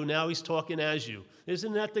over you. Now he's talking as you.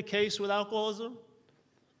 Isn't that the case with alcoholism?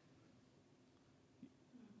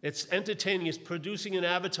 It's entertaining. It's producing and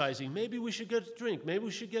advertising. Maybe we should get a drink.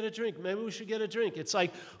 It's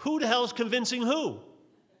like, who the hell's convincing who?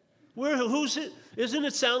 Who's it? Isn't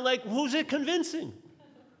it sound like, who's it convincing?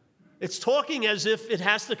 It's talking as if it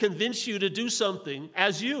has to convince you to do something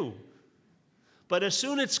as you. But as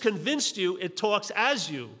soon as it's convinced you, it talks as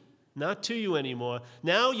you, not to you anymore.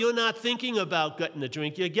 Now you're not thinking about getting the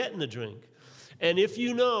drink, you're getting the drink. And if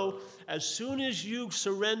you know, as soon as you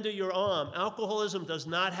surrender your arm, alcoholism does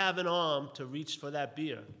not have an arm to reach for that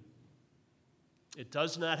beer. It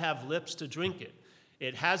does not have lips to drink it.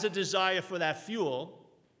 It has a desire for that fuel,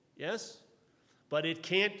 yes, but it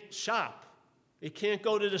can't shop. It can't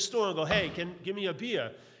go to the store and go, hey, give me a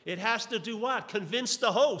beer. It has to do what? Convince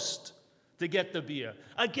the host to get the beer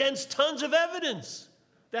against tons of evidence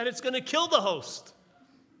that it's going to kill the host.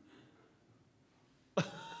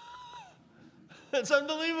 It's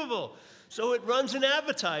unbelievable. So it runs in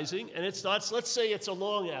advertising, and it starts, let's say it's a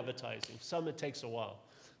long advertising. Some it takes a while.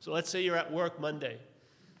 So let's say you're at work Monday,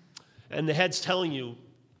 and the head's telling you,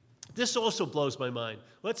 this also blows my mind.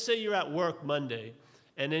 Let's say you're at work Monday,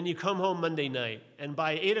 and then you come home Monday night, and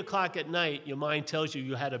by 8 o'clock at night, your mind tells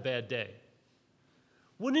you had a bad day.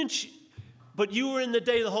 Wouldn't you, but you were in the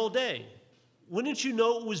day the whole day. Wouldn't you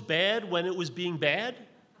know it was bad when it was being bad?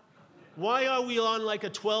 Why are we on like a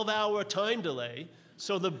 12-hour time delay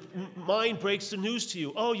so the mind breaks the news to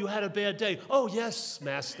you? Oh, you had a bad day. Oh, yes,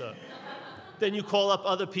 master. Then you call up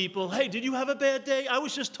other people. Hey, did you have a bad day? I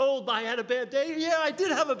was just told I had a bad day. Yeah, I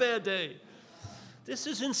did have a bad day. This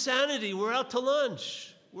is insanity. We're out to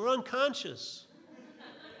lunch. We're unconscious.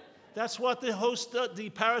 That's what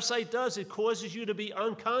the parasite does. It causes you to be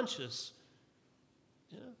unconscious.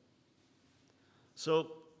 Yeah.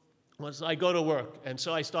 So I go to work, and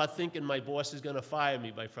so I start thinking my boss is going to fire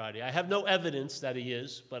me by Friday. I have no evidence that he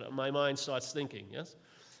is, but my mind starts thinking, yes?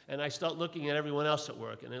 And I start looking at everyone else at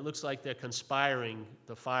work, and it looks like they're conspiring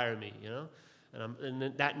to fire me, you know? And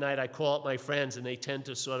then that night I call up my friends, and they tend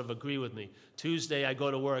to sort of agree with me. Tuesday I go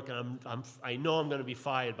to work, and I know I'm going to be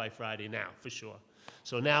fired by Friday now, for sure.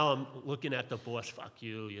 So now I'm looking at the boss, fuck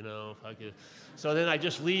you, you know, fuck you. So then I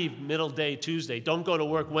just leave middle day Tuesday, don't go to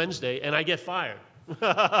work Wednesday, and I get fired.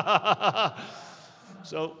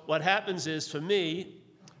 So what happens is, for me,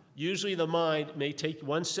 usually the mind may take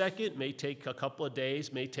 1 second, may take a couple of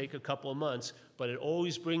days, may take a couple of months, but it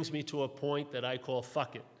always brings me to a point that I call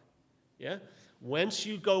fuck it. Yeah? Once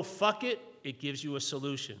you go fuck it, it gives you a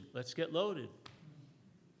solution. Let's get loaded.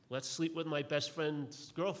 Let's sleep with my best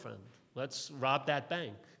friend's girlfriend. Let's rob that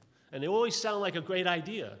bank. And they always sound like a great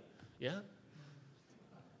idea. Yeah?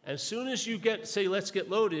 As soon as you say, let's get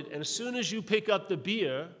loaded, and as soon as you pick up the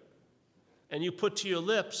beer and you put to your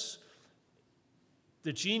lips,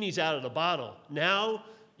 the genie's out of the bottle. Now,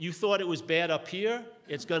 you thought it was bad up here,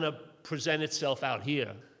 it's going to present itself out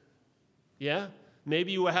here. Yeah?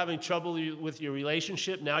 Maybe you were having trouble with your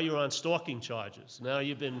relationship, now you're on stalking charges. Now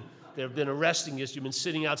they've been arresting you, you've been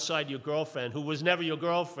sitting outside your girlfriend, who was never your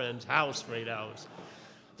girlfriend's house for 8 hours.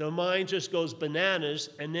 The mind just goes bananas,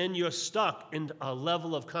 and then you're stuck in a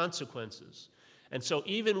level of consequences. And so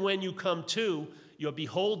even when you come to, you're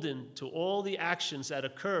beholden to all the actions that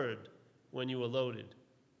occurred when you were loaded.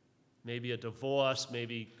 Maybe a divorce,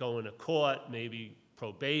 maybe going to court, maybe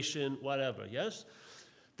probation, whatever, yes?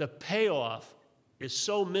 The payoff is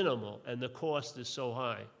so minimal, and the cost is so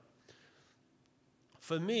high.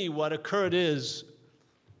 For me, what occurred is,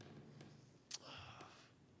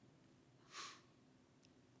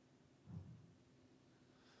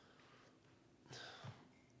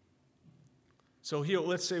 so here,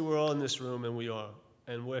 let's say we're all in this room,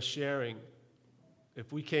 and we're sharing.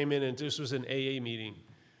 If we came in and this was an AA meeting,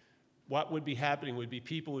 what would be happening would be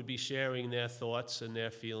people would be sharing their thoughts and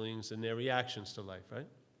their feelings and their reactions to life, right?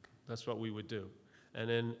 That's what we would do. And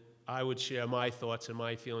then I would share my thoughts and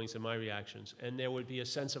my feelings and my reactions, and there would be a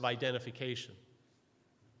sense of identification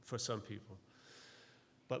for some people.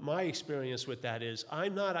 But my experience with that is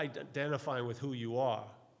I'm not identifying with who you are.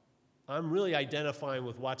 I'm really identifying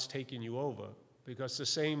with what's taking you over, because the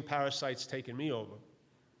same parasite's taken me over.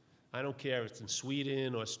 I don't care if it's in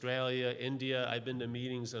Sweden, Australia, India. I've been to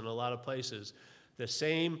meetings in a lot of places.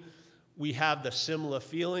 We have the similar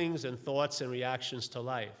feelings and thoughts and reactions to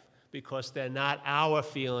life, because they're not our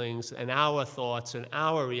feelings and our thoughts and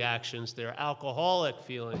our reactions. They're alcoholic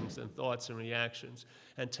feelings and thoughts and reactions.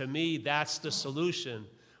 And to me, that's the solution.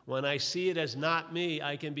 When I see it as not me,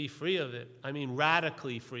 I can be free of it. I mean,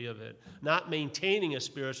 radically free of it. Not maintaining a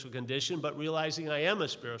spiritual condition, but realizing I am a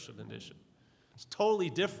spiritual condition. It's totally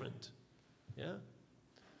different. Yeah?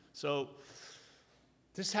 So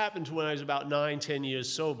this happened when I was about 9, 10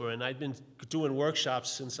 years sober, and I'd been doing workshops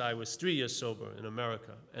since I was 3 years sober in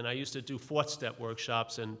America. And I used to do fourth-step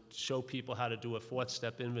workshops and show people how to do a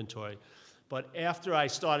fourth-step inventory. But after I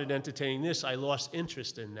started entertaining this, I lost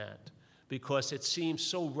interest in that, because it seemed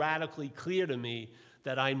so radically clear to me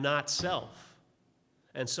that I'm not self.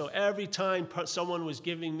 And so every time someone was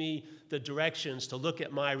giving me the directions to look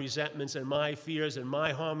at my resentments and my fears and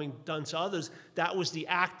my harming done to others, that was the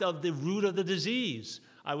act of the root of the disease.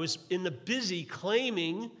 I was in the busy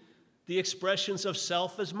claiming the expressions of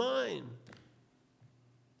self as mine.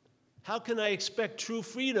 How can I expect true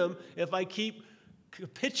freedom if I keep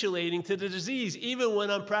capitulating to the disease, even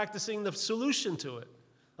when I'm practicing the solution to it?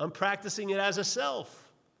 I'm practicing it as a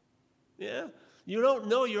self. Yeah? You don't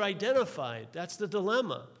know you're identified. That's the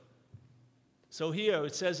dilemma. So here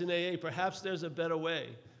it says in AA, perhaps there's a better way.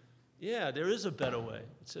 Yeah, there is a better way.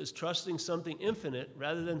 It says trusting something infinite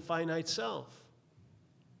rather than finite self.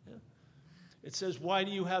 Yeah? It says, why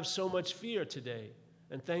do you have so much fear today?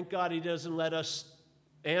 And thank God he doesn't let us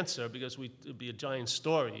answer, because it would be a giant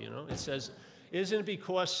story, It says, isn't it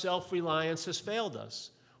because self-reliance has failed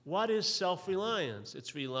us? What is self-reliance?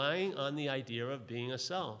 It's relying on the idea of being a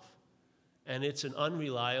self. And it's an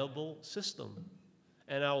unreliable system.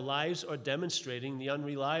 And our lives are demonstrating the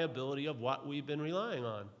unreliability of what we've been relying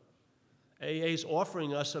on. AA is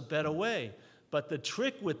offering us a better way. But the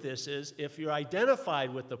trick with this is, if you're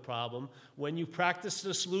identified with the problem, when you practice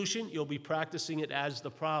the solution, you'll be practicing it as the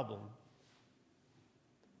problem.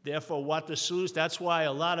 Therefore, what the solution, that's why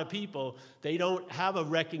a lot of people, they don't have a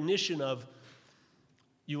recognition of,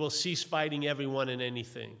 you will cease fighting everyone and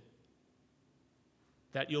anything.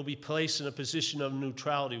 That you'll be placed in a position of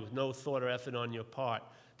neutrality with no thought or effort on your part.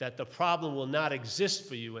 That the problem will not exist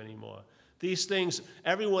for you anymore. These things,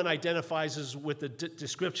 everyone identifies with the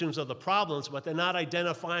descriptions of the problems, but they're not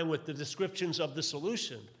identifying with the descriptions of the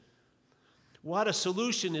solution. What a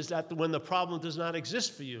solution is that when the problem does not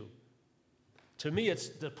exist for you. To me, it's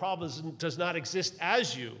the problem does not exist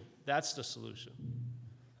as you. That's the solution.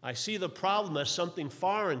 I see the problem as something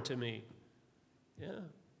foreign to me. Yeah.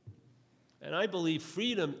 And I believe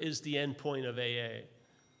freedom is the end point of AA.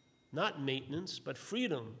 Not maintenance, but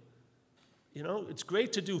freedom. It's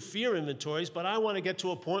great to do fear inventories, but I want to get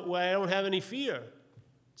to a point where I don't have any fear,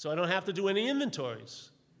 so I don't have to do any inventories.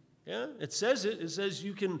 Yeah, it says it. It says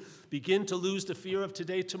you can begin to lose the fear of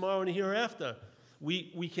today, tomorrow, and hereafter.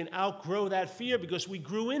 We can outgrow that fear because we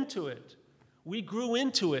grew into it. We grew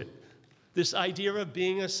into it, this idea of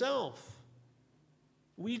being a self.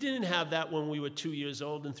 We didn't have that when we were 2 years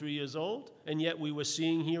old and 3 years old, and yet we were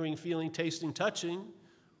seeing, hearing, feeling, tasting, touching.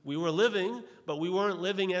 We were living, but we weren't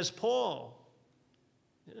living as Paul.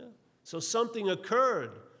 Yeah. So something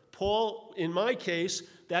occurred. Paul, in my case,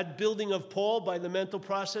 that building of Paul by the mental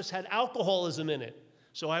process had alcoholism in it.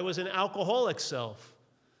 So I was an alcoholic self,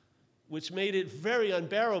 which made it very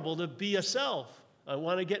unbearable to be a self. I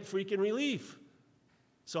want to get freaking relief.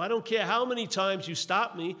 So I don't care how many times you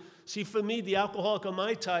stop me. See, for me, the alcoholic of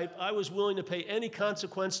my type, I was willing to pay any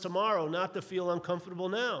consequence tomorrow not to feel uncomfortable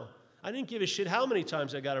now. I didn't give a shit how many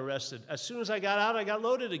times I got arrested. As soon as I got out, I got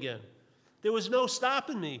loaded again. There was no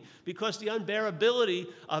stopping me because the unbearability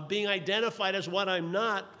of being identified as what I'm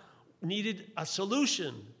not needed a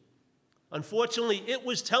solution. Unfortunately, it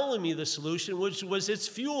was telling me the solution, which was its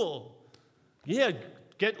fuel. Yeah,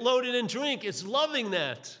 get loaded and drink. It's loving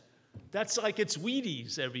that. That's like it's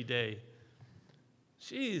Wheaties every day.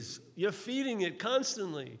 Jeez, you're feeding it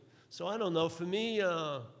constantly. So I don't know, for me,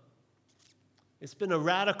 it's been a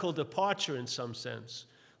radical departure in some sense.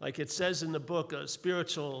 Like it says in the book, a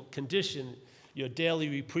spiritual condition, your daily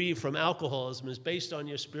reprieve from alcoholism is based on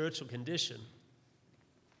your spiritual condition.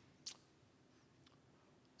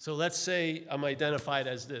 So let's say I'm identified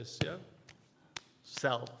as this, yeah?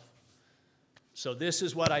 Self. So this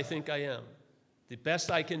is what I think I am. The best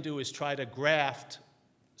I can do is try to graft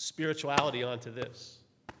spirituality onto this,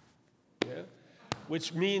 yeah?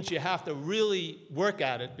 Which means you have to really work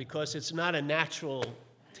at it because it's not a natural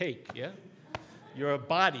take, yeah? You're a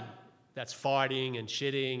body that's farting and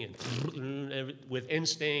shitting and with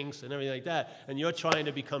instincts and everything like that, and you're trying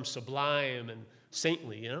to become sublime and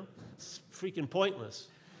saintly, It's freaking pointless,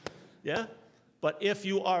 yeah? But if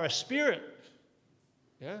you are a spirit,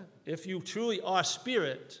 yeah? If you truly are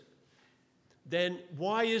spirit, then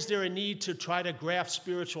why is there a need to try to graft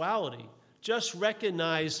spirituality? Just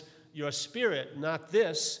recognize your spirit, not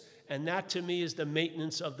this, and that to me is the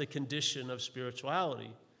maintenance of the condition of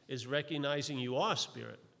spirituality, is recognizing you are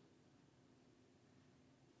spirit.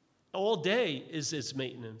 All day is its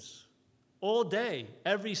maintenance. All day,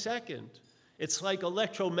 every second. It's like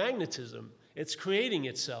electromagnetism. It's creating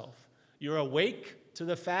itself. You're awake to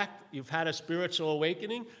the fact you've had a spiritual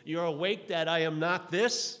awakening. You're awake that I am not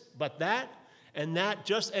this, but that, and that,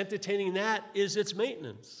 just entertaining that is its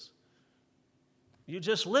maintenance. You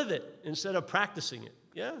just live it instead of practicing it,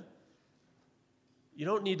 yeah? You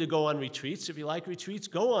don't need to go on retreats. If you like retreats,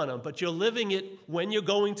 go on them. But you're living it when you're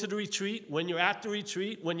going to the retreat, when you're at the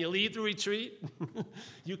retreat, when you leave the retreat.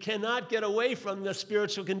 You cannot get away from the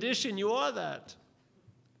spiritual condition. You are that,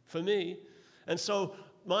 for me. And so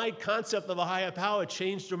my concept of a higher power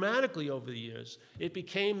changed dramatically over the years. It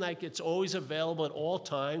became like it's always available at all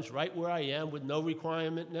times, right where I am, with no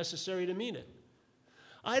requirement necessary to meet it.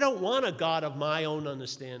 I don't want a God of my own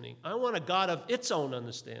understanding. I want a God of its own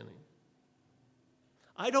understanding.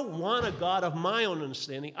 I don't want a God of my own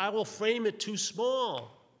understanding. I will frame it too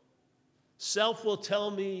small. Self will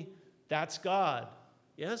tell me that's God.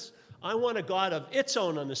 Yes? I want a God of its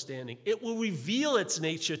own understanding. It will reveal its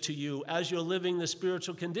nature to you as you're living the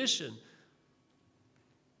spiritual condition.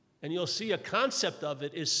 And you'll see a concept of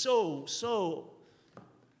it is so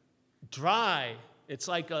dry. It's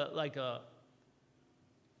like a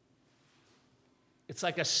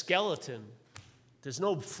skeleton. There's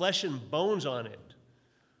no flesh and bones on it.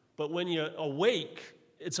 But when you're awake,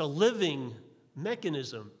 it's a living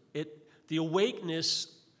mechanism. The awakeness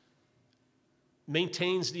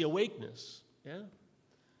maintains the awakeness. Yeah?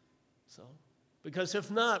 So, because if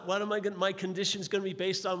not, my condition's going to be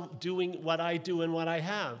based on doing what I do and what I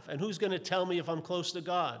have. And who's going to tell me if I'm close to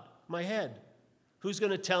God? My head. Who's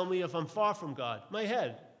going to tell me if I'm far from God? My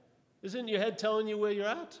head. Isn't your head telling you where you're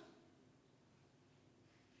at?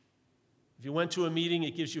 If you went to a meeting,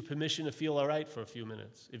 it gives you permission to feel all right for a few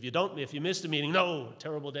minutes. If you missed a meeting, no,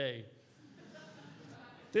 terrible day.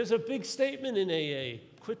 There's a big statement in AA,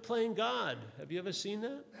 quit playing God. Have you ever seen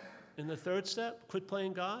that? In the third step, quit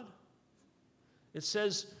playing God. It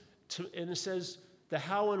says the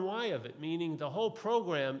how and why of it, meaning the whole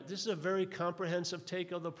program, this is a very comprehensive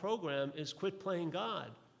take of the program, is quit playing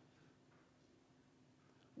God.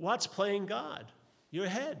 What's playing God? Your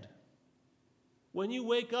head. When you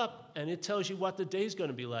wake up and it tells you what the day's going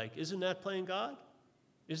to be like, isn't that playing God?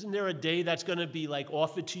 Isn't there a day that's going to be like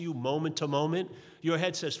offered to you moment to moment? Your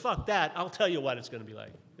head says, fuck that, I'll tell you what it's going to be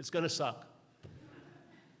like. It's going to suck.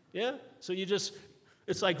 Yeah? So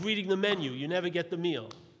it's like reading the menu. You never get the meal.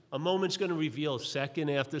 A moment's going to reveal second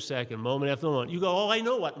after second, moment after moment. You go, oh, I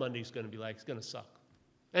know what Monday's going to be like. It's going to suck.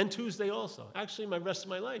 And Tuesday also. Actually, my rest of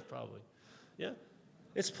my life probably. Yeah?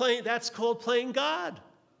 That's called playing God.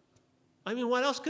 I mean, what else could